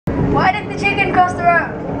Why did the chicken cross the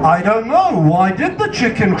road? I don't know. Why did the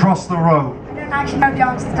chicken cross the road? I don't actually know the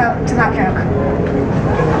answer to that joke.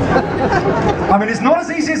 I mean, it's not as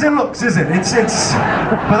easy as it looks, is it?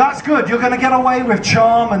 But that's good. You're going to get away with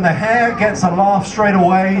charm, and the hair gets a laugh straight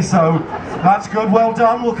away, so that's good. Well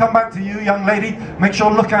done. We'll come back to you, young lady. Make sure,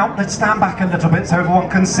 look out. Let's stand back a little bit so everyone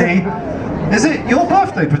can see. Is it your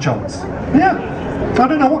birthday, perchance? Yeah. I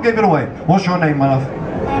don't know what gave it away. What's your name, my love?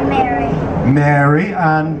 I'm Mary. Mary,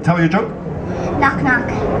 and tell your joke. Knock knock.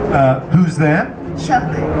 Who's there?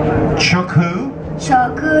 Chuck. Chuck who?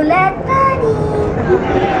 Chocolate bunny.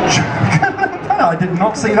 I did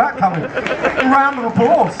not see that coming. A round of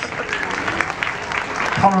applause.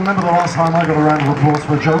 Can't remember the last time I got a round of applause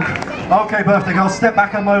for a joke. Okay, birthday girl, step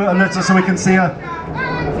back a little so we can see her.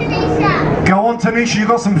 Tanisha. Go on, Tanisha, you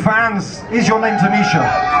got some fans. Is your name Tanisha?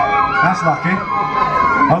 That's lucky.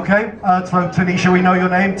 Okay, so Tanisha, we know your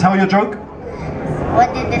name. Tell your joke.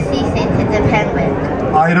 What did the sea say to the penguin?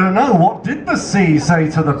 I don't know. What did the sea say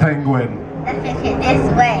to the penguin? Nothing, it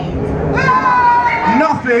just waved.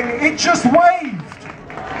 Nothing, it just waved.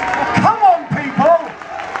 Come on, people.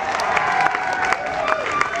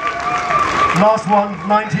 Last one,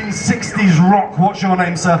 1960s rock. What's your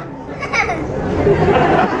name, sir?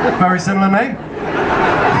 Very similar name.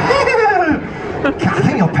 I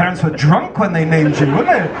think your parents were drunk when they named you, weren't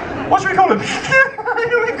they? What should we call him?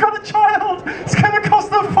 We've got a child. It's going to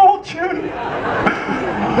cost a fortune.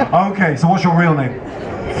 Okay, so what's your real name?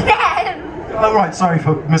 Sam. Oh, right, sorry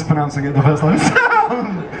for mispronouncing it the first time.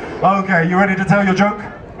 Okay, you ready to tell your joke?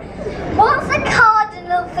 What's a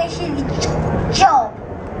cardinal fish's job?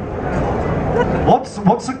 What's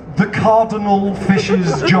the cardinal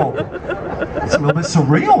fish's job? It's a little bit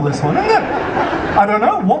surreal, this one, isn't it? I don't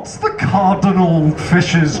know. What's the cardinal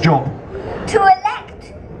fish's job? To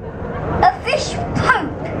elect a fish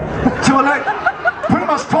pope. To elect... Pretty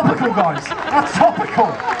much topical, guys. That's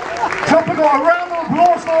topical. Topical. A round of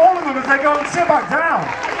applause for all of them as they go and sit back down.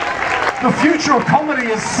 The future of comedy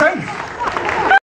is safe.